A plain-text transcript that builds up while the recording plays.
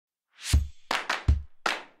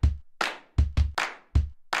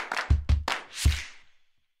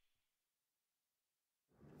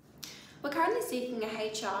currently seeking a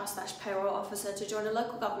HR/payroll officer to join a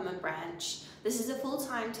local government branch. This is a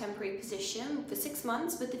full-time temporary position for 6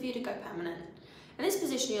 months with the view to go permanent. In this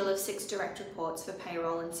position, you'll have 6 direct reports for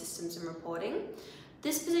payroll and systems and reporting.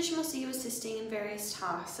 This position will see you assisting in various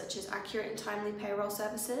tasks such as accurate and timely payroll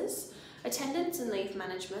services, attendance and leave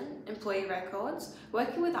management, employee records,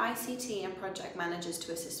 working with ICT and project managers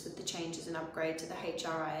to assist with the changes and upgrade to the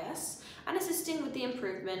HRIS, and assisting with the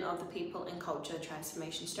improvement of the people and culture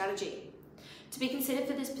transformation strategy. To be considered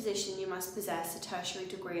for this position, you must possess a tertiary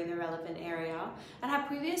degree in the relevant area and have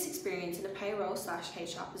previous experience in a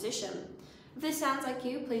payroll/HR position. If this sounds like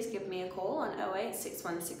you, please give me a call on 08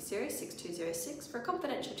 6160 6206 for a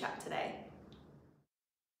confidential chat today.